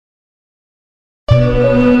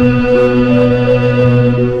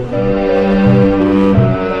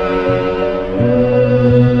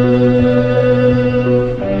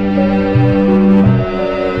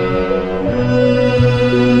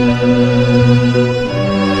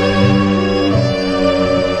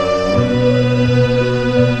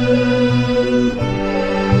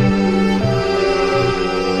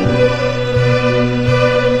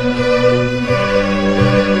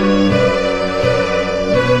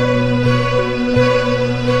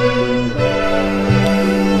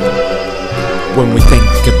When we think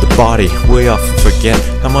of the body, we often forget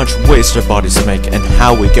how much waste our bodies make and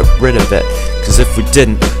how we get rid of it. Cause if we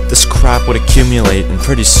didn't, this crap would accumulate and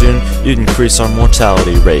pretty soon you'd increase our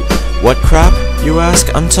mortality rate. What crap, you ask?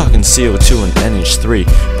 I'm talking CO2 and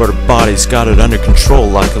NH3, but our body's got it under control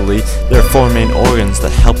luckily. There are four main organs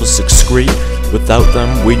that help us excrete. Without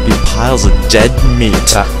them, we'd be piles of dead meat.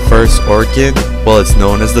 That first organ, well, it's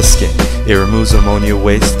known as the skin. It removes ammonia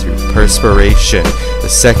waste through perspiration. The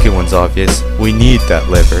second one's obvious. We need that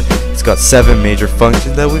liver. It's got 7 major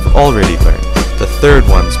functions that we've already learned. The third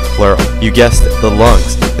one's plural. You guessed it, the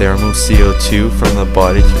lungs. They remove CO2 from the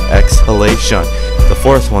body through exhalation. The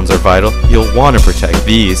fourth ones are vital. You'll want to protect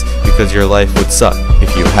these because your life would suck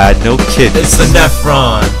if you had no kidneys. It's the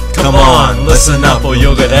Nephron. Come on, listen up or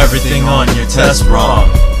you'll get everything on your test wrong.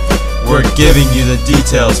 We're giving you the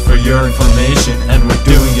details for your information, and we're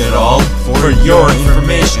doing it all for your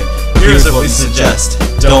information. Here's what we suggest.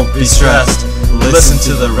 Don't be stressed. Listen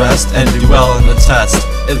to the rest and do well on the test.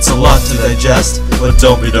 It's a lot to digest, but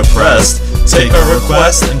don't be depressed. Take a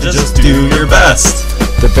request and just do your best.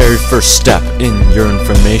 The very first step in your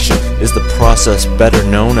information is the process better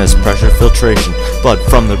known as pressure filtration. Blood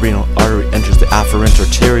from the renal artery enters the afferent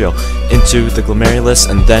arteriole into the glomerulus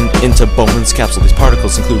and then into Bowman's capsule. These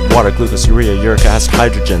particles include water, glucose, urea, uric acid,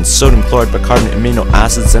 hydrogen, sodium chloride, bicarbonate, amino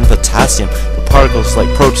acids, and potassium. But particles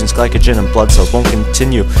like proteins, glycogen, and blood cells won't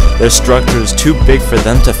continue. Their structure is too big for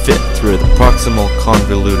them to fit through the proximal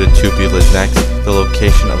convoluted tubule is next, the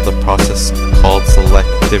location of the process called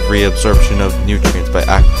selective reabsorption of nutrients by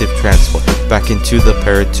active transport back into the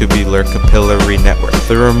peritubular capillary network.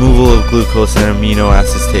 The removal of glucose and amino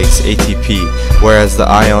acids takes ATP, whereas the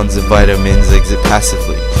ions and vitamins exit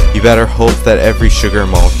passively. You better hope that every sugar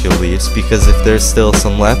molecule leaves, because if there's still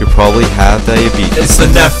some left, you probably have diabetes. It's the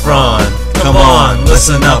Nephron. Come on,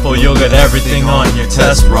 listen up or you'll get everything on your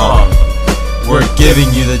test wrong. We're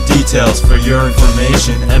giving you the details for your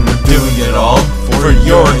information, and we're doing it all for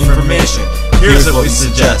your information. Here's what we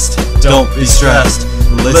suggest. Don't be stressed.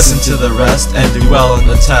 Listen to the rest and do well on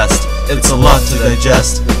the test. It's a lot to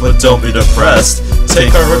digest, but don't be depressed.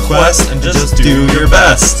 Take a request and just do your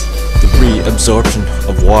best. The reabsorption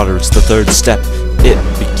of water is the third step. It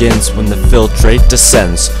begins when the filtrate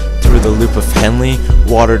descends. Through the loop of Henle,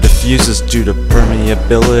 water diffuses due to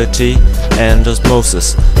permeability and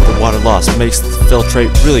osmosis. The water loss makes the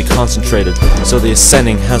filtrate really concentrated, so the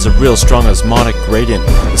ascending has a real strong osmotic gradient.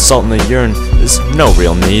 The salt in the urine is no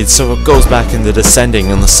real need, so it goes back into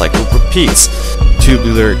descending and the cycle repeats.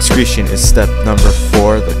 Tubular excretion is step number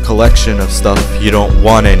 4, the collection of stuff you don't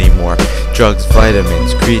want anymore. Drugs,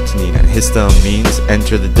 vitamins, creatinine, and histamines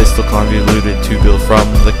enter the distal convoluted tubule from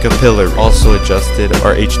the capillary. Also adjusted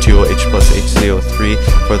are H2OH plus HCO3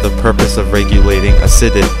 for the purpose of regulating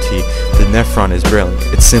acidity. The nephron is brilliant.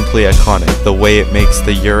 It's simply iconic, the way it makes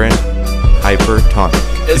the urine hypertonic.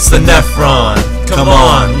 It's the Nephron. Come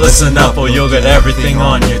on, listen up or you'll get everything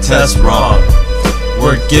on your test wrong.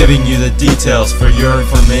 We're giving you the details for your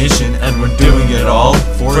information, and we're doing it all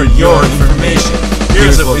for your information.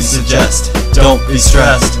 Here's what we suggest. Don't be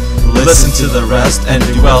stressed. Listen to the rest and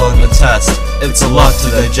do well on the test. It's a lot to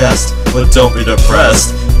digest, but don't be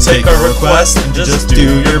depressed. Take a request and just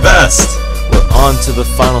do your best. We're on to the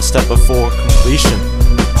final step before completion.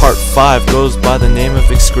 Part 5 goes by the name of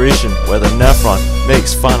excretion, where the nephron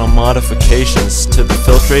makes final modifications to the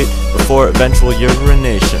filtrate before eventual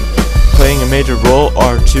urination. Playing a major role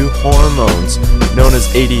are 2 hormones, known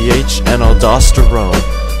as ADH and aldosterone.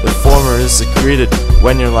 The former is secreted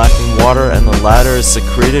when you're lacking water, and the latter is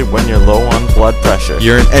secreted when you're low on blood pressure.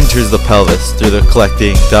 Urine enters the pelvis through the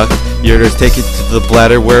collecting duct. Ureters take it to the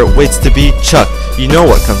bladder where it waits to be chucked. You know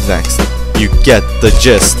what comes next. You get the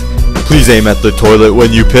gist. Please aim at the toilet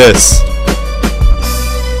when you piss.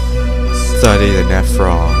 Study the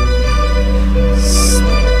nephron.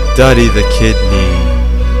 Study the kidney.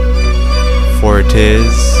 For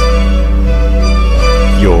 'tis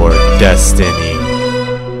your destiny.